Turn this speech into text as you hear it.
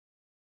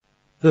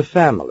The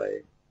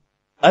family.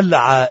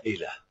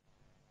 العائلة.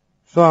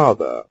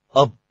 Father,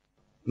 أب.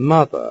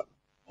 mother,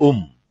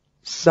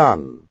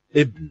 son.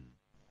 ابن,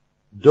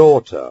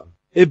 daughter,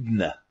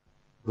 ابنة.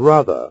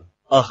 brother,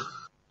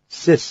 أخ.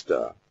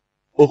 sister,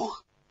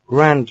 أخت.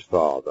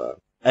 grandfather,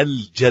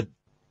 الجد.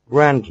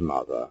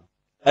 grandmother,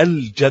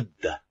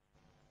 الجدة.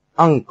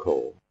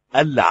 uncle,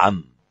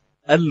 العم.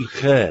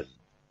 الخال.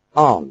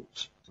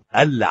 aunt,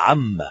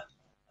 العمة.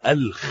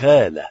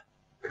 الخالة.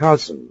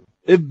 cousin,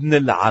 ابن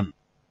العم.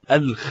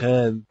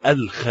 الخال.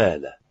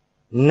 الخالة.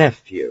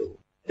 nephew,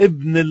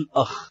 ابن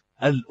الأخ.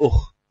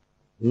 الأخت.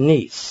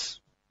 niece,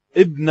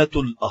 ابنة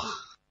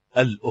الأخ.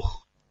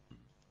 الأخت.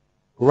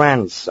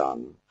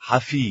 grandson,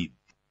 حفيد.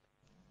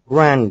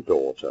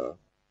 granddaughter,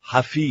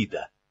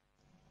 حفيدة.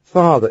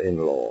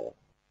 father-in-law,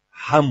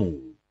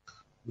 حمو.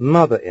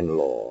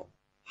 mother-in-law,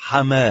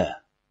 حماه.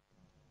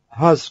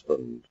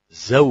 husband,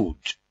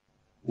 زوج.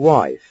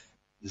 wife,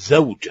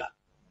 زوجة.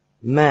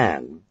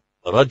 man,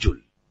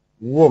 رجل.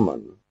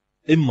 woman,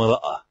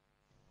 امرأة.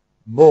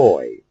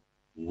 boy,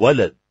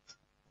 ولد.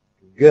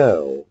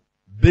 girl,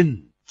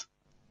 بنت.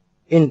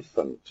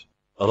 infant,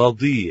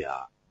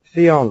 رضيع.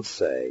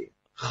 fiancé,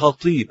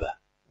 خطيبة.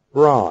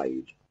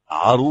 bride,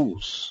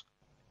 عروس.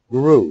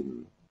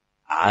 groom,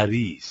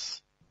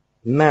 عريس.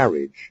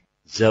 marriage,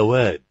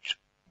 زواج.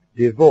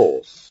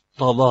 divorce,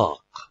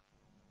 طلاق.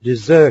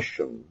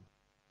 desertion,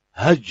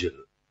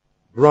 هجر.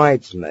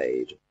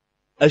 bridesmaid,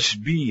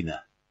 أشبينة.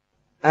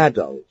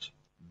 adult,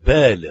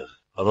 بالغ.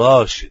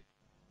 راشد.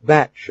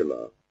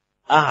 bachelor,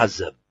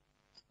 أعزب.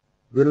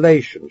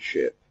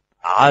 relationship,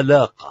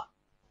 علاقة.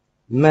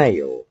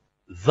 male,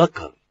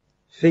 ذكر.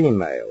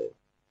 female,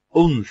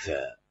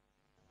 أنثى.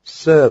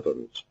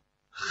 servant,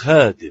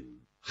 خادم.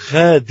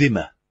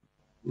 خادمة.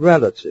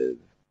 relative,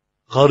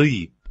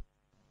 قريب.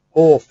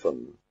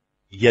 orphan,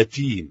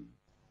 يتيم.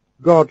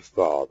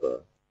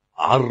 godfather,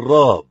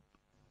 عراب.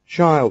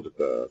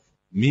 childbirth,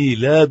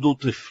 ميلاد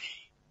طفل.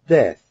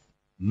 death,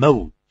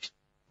 موت.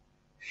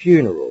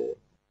 funeral,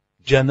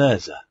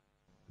 جنازة.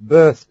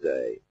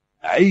 birthday,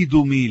 عيد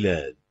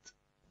ميلاد.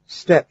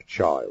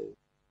 stepchild,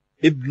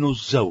 ابن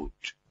الزوج.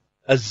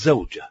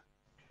 الزوجة.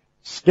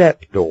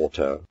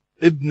 stepdaughter,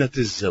 ابنة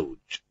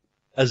الزوج.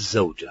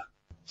 الزوجة.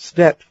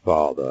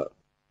 stepfather,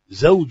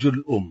 زوج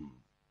الأم.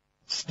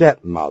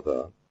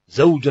 stepmother,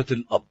 زوجة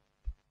الأب.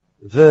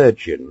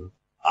 virgin,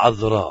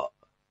 عذراء.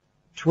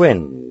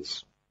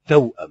 twins,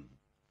 توأم.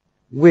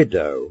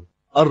 widow,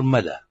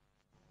 أرملة.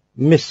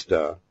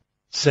 Mr.,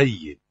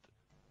 سيد.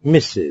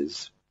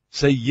 Mrs.,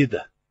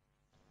 سيدة.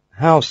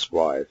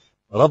 housewife,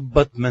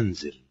 ربة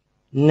منزل.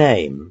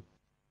 name,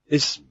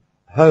 اسم.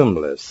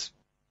 homeless,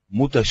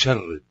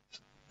 متشرد.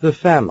 the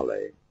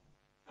family,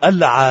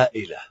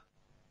 العائلة.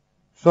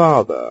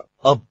 father,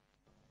 أب.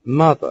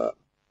 mother,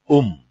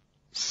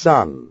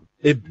 son.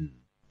 ابن.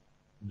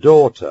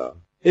 daughter,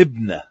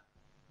 ابنة.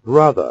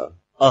 brother,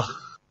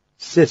 أخ.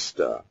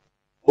 sister,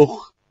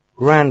 أخت.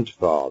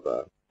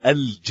 grandfather,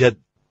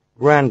 الجد.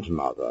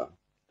 grandmother,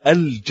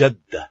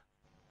 الجدة.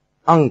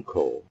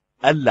 uncle,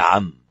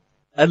 العم.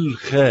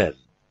 الخال.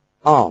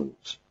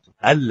 aunt,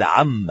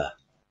 العمة.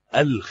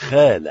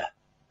 الخالة.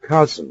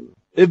 cousin,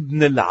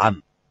 ابن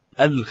العم.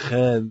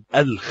 الخال.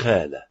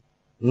 الخالة.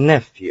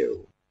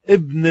 nephew,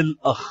 ابن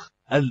الأخ.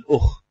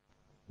 الأخت.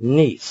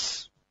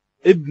 niece,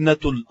 ابنة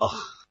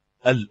الأخ.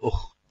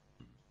 الأخت.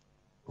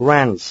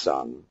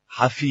 grandson,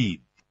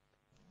 حفيد.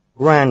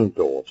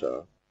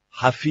 granddaughter,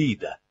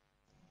 حفيدة.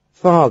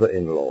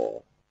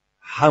 father-in-law,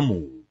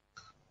 حمو.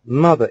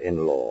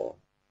 mother-in-law,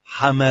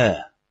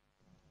 حماه.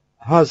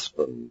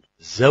 husband,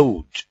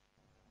 زوج.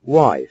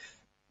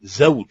 wife,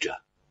 زوجة.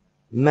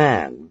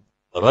 man,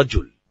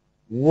 رجل.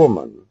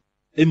 woman,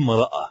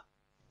 امرأة.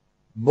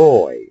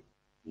 boy,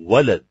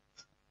 ولد.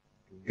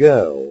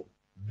 girl,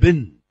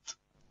 بنت.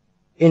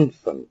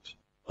 infant,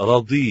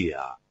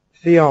 رضيع.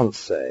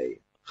 fiancé,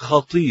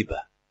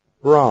 خطيبة.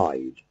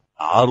 bride,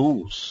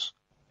 عروس.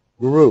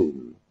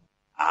 groom,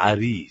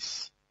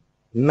 عريس.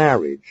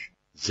 marriage,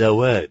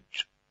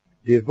 زواج.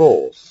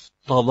 divorce,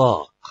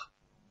 طلاق.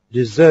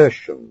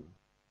 desertion,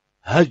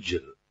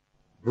 هجر.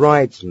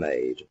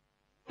 bridesmaid,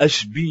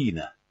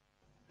 أشبينة.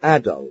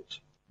 adult,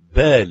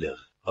 بالغ.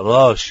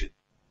 راشد.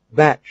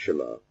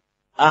 bachelor,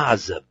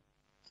 أعزب.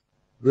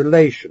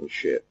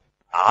 relationship,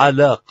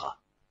 علاقة.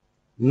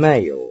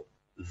 male,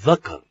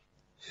 ذكر.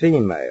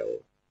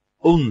 female,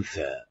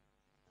 أنثى.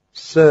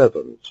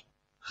 servant,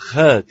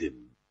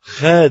 خادم.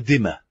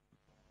 خادمة.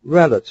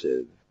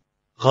 relative,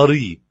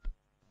 قريب.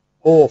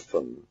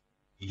 orphan,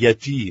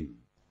 يتيم.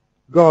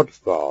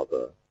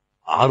 godfather,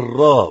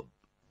 عراب.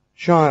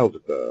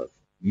 childbirth,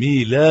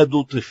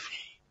 ميلاد طفل.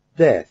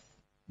 death,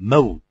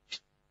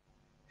 موت.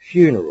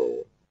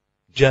 funeral,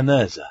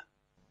 جنازة.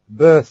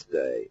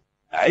 birthday,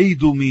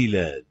 عيد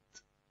ميلاد.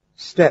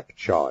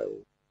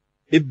 stepchild,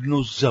 ابن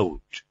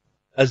الزوج.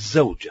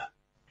 الزوجة.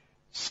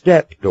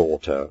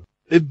 stepdaughter,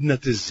 ابنة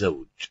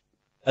الزوج.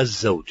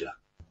 الزوجة.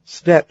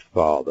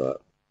 stepfather,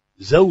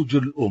 زوج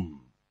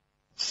الأم.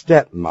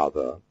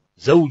 stepmother,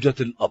 زوجة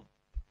الأب.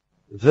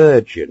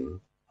 virgin,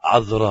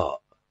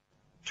 عذراء.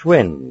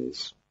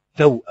 twins,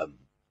 توأم،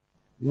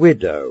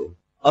 widow,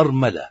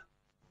 أرملة،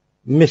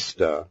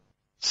 Mr.,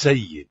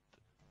 سيد،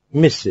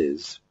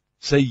 Mrs.,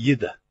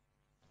 سيدة،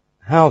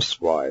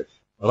 housewife,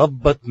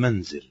 ربة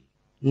منزل،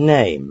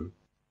 name,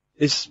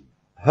 اسم،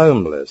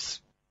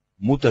 homeless.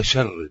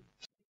 متشرد.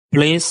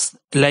 Please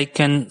like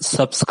and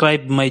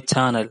subscribe my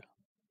channel.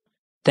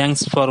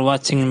 Thanks for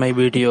watching my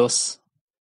videos.